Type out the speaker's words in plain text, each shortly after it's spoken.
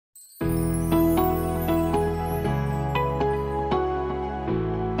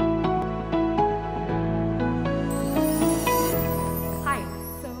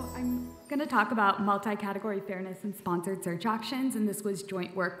talk about multi-category fairness in sponsored search auctions, and this was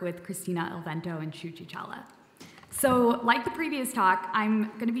joint work with Christina Ilvento and Chawla. So like the previous talk,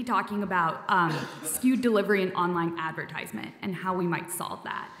 I'm going to be talking about skewed delivery in online advertisement and how we might solve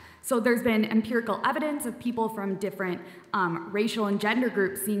that. So there's been empirical evidence of people from different racial and gender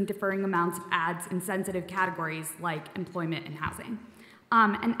groups seeing differing amounts of ads in sensitive categories like employment and housing.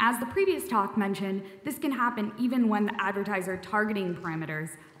 And as the previous talk mentioned, this can happen even when the advertiser targeting parameters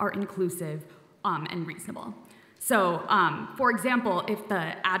are inclusive and reasonable. So, for example, if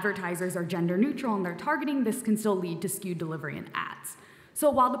the advertisers are gender neutral in their targeting, this can still lead to skewed delivery in ads. So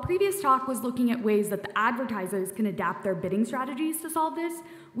while the previous talk was looking at ways that the advertisers can adapt their bidding strategies to solve this,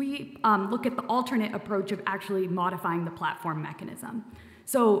 we look at the alternate approach of actually modifying the platform mechanism.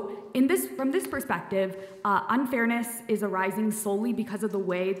 So from this perspective, unfairness is arising solely because of the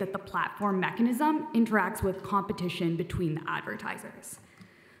way that the platform mechanism interacts with competition between the advertisers.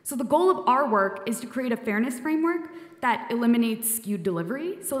 So the goal of our work is to create a fairness framework that eliminates skewed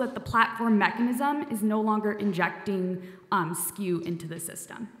delivery so that the platform mechanism is no longer injecting skew into the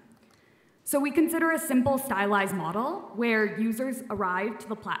system. So we consider a simple stylized model where users arrive to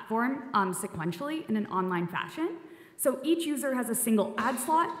the platform sequentially in an online fashion. So each user has a single ad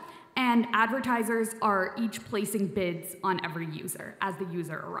slot, and advertisers are each placing bids on every user as the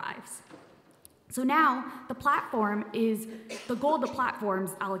user arrives. So now, the goal of the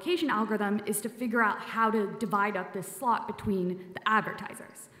platform's allocation algorithm is to figure out how to divide up this slot between the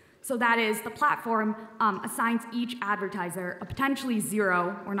advertisers. So that is, the platform assigns each advertiser a potentially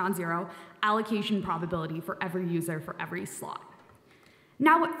zero or non-zero allocation probability for every user for every slot.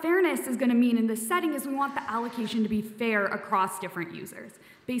 Now, what fairness is going to mean in this setting is we want the allocation to be fair across different users,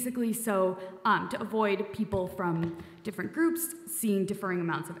 basically to avoid people from different groups seeing differing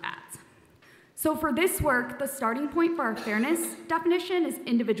amounts of ads. So for this work, the starting point for our fairness definition is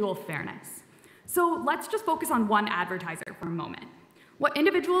individual fairness. So let's just focus on one advertiser for a moment. What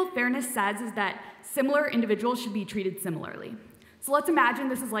individual fairness says is that similar individuals should be treated similarly. So let's imagine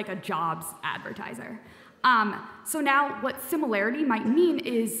this is like a jobs advertiser. So now what similarity might mean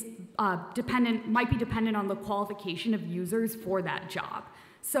is might be dependent on the qualification of users for that job.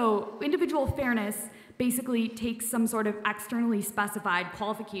 So individual fairness basically takes some sort of externally specified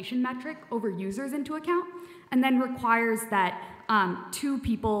qualification metric over users into account, and then requires that two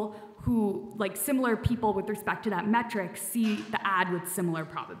people who, like similar people with respect to that metric, see the ad with similar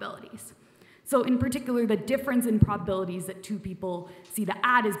probabilities. So in particular, the difference in probabilities that two people see the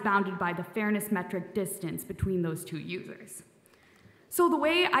ad is bounded by the fairness metric distance between those two users. So the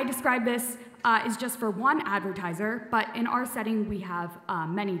way I describe this is just for one advertiser, but in our setting, we have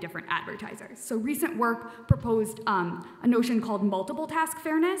many different advertisers. So recent work proposed a notion called multiple task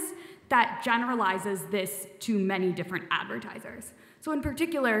fairness that generalizes this to many different advertisers. So in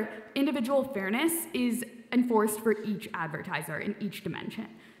particular, individual fairness is enforced for each advertiser in each dimension.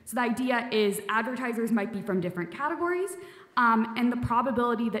 So the idea is advertisers might be from different categories, and the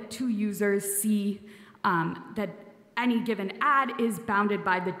probability that two users see that any given ad is bounded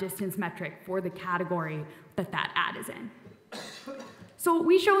by the distance metric for the category that that ad is in. So what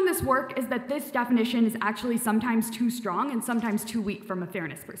we show in this work is that this definition is actually sometimes too strong and sometimes too weak from a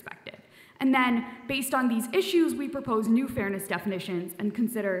fairness perspective. And then, based on these issues, we propose new fairness definitions and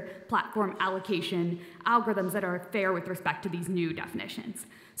consider platform allocation algorithms that are fair with respect to these new definitions.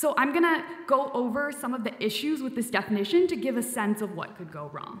 So I'm going to go over some of the issues with this definition to give a sense of what could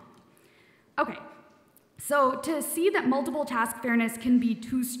go wrong. Okay, so to see that multiple task fairness can be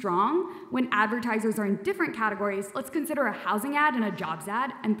too strong when advertisers are in different categories, let's consider a housing ad and a jobs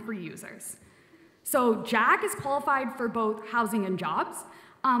ad and three users. So Jack is qualified for both housing and jobs,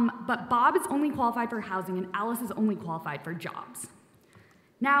 but Bob is only qualified for housing and Alice is only qualified for jobs.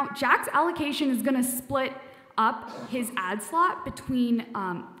 Now, Jack's allocation is going to split up his ad slot between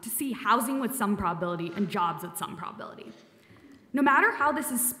to see housing with some probability and jobs with some probability. No matter how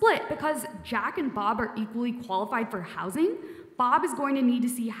this is split, because Jack and Bob are equally qualified for housing, Bob is going to need to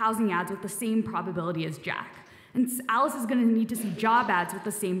see housing ads with the same probability as Jack, and Alice is going to need to see job ads with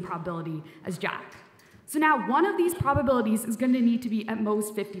the same probability as Jack. So now one of these probabilities is going to need to be at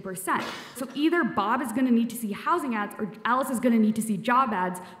most 50%. So either Bob is going to need to see housing ads or Alice is going to need to see job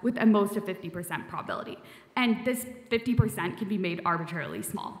ads with at most a 50% probability. And this 50% can be made arbitrarily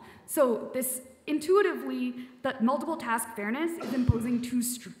small. So this intuitively, the multiple task fairness is imposing too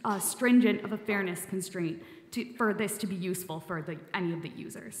stringent of a fairness constraint for this to be useful for any of the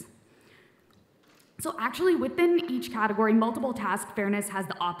users. So actually, within each category, multiple task fairness has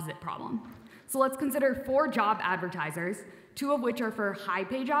the opposite problem. So let's consider 4 job advertisers, 2 of which are for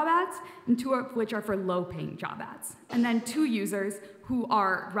high-pay job ads, and 2 of which are for low-paying job ads. And then 2 users who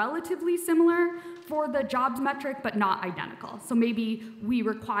are relatively similar for the jobs metric, but not identical. So maybe we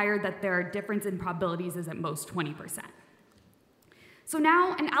require that their difference in probabilities is at most 20%. So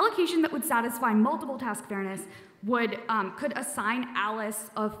now, an allocation that would satisfy multiple task fairness could assign Alice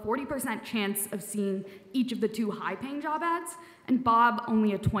a 40% chance of seeing each of the 2 high-paying job ads, and Bob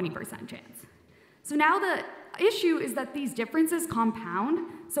only a 20% chance. So now the issue is that these differences compound,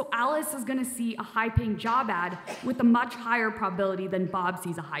 so Alice is going to see a high-paying job ad with a much higher probability than Bob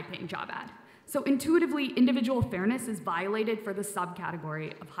sees a high-paying job ad. So intuitively, individual fairness is violated for the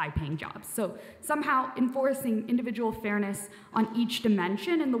subcategory of high-paying jobs. So somehow enforcing individual fairness on each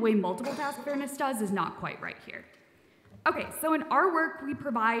dimension in the way multiple task fairness does is not quite right here. Okay, so in our work, we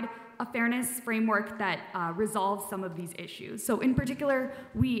provide a fairness framework that resolves some of these issues. So in particular,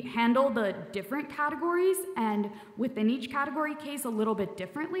 we handle the different categories and within each category case a little bit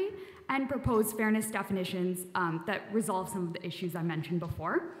differently and propose fairness definitions that resolve some of the issues I mentioned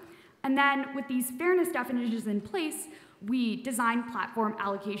before. And then with these fairness definitions in place, we design platform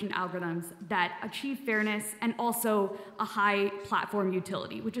allocation algorithms that achieve fairness and also a high platform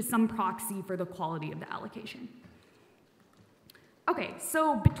utility, which is some proxy for the quality of the allocation. Okay,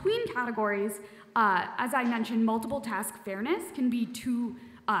 so between categories, as I mentioned, multiple task fairness can be too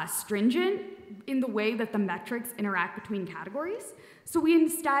stringent in the way that the metrics interact between categories. So we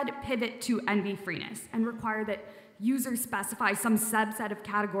instead pivot to envy freeness and require that users specify some subset of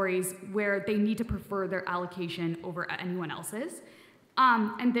categories where they need to prefer their allocation over anyone else's.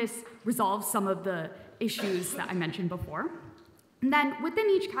 And this resolves some of the issues that I mentioned before. And then within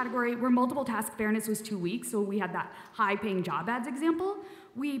each category, where multiple task fairness was too weak, so we had that high-paying job ads example,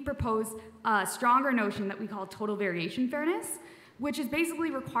 we propose a stronger notion that we call total variation fairness, which is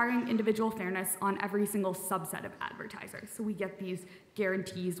basically requiring individual fairness on every single subset of advertisers. So we get these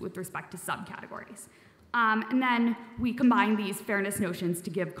guarantees with respect to subcategories. And then we combine these fairness notions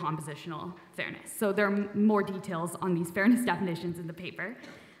to give compositional fairness. So there are more details on these fairness definitions in the paper.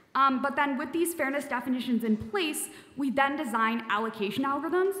 But then with these fairness definitions in place, we then design allocation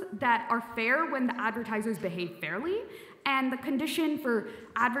algorithms that are fair when the advertisers behave fairly, and the condition for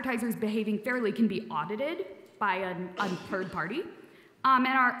advertisers behaving fairly can be audited by a third party. And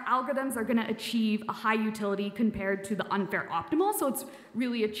our algorithms are going to achieve a high utility compared to the unfair optimal, so it's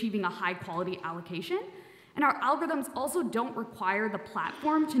really achieving a high quality allocation. And our algorithms also don't require the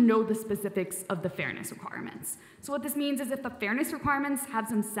platform to know the specifics of the fairness requirements. So what this means is if the fairness requirements have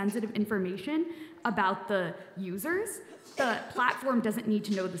some sensitive information about the users, the platform doesn't need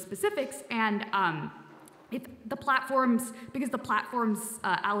to know the specifics, and because the platform's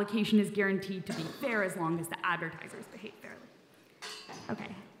allocation is guaranteed to be fair as long as the advertisers behave fairly.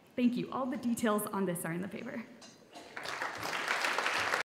 Okay, thank you. All the details on this are in the paper.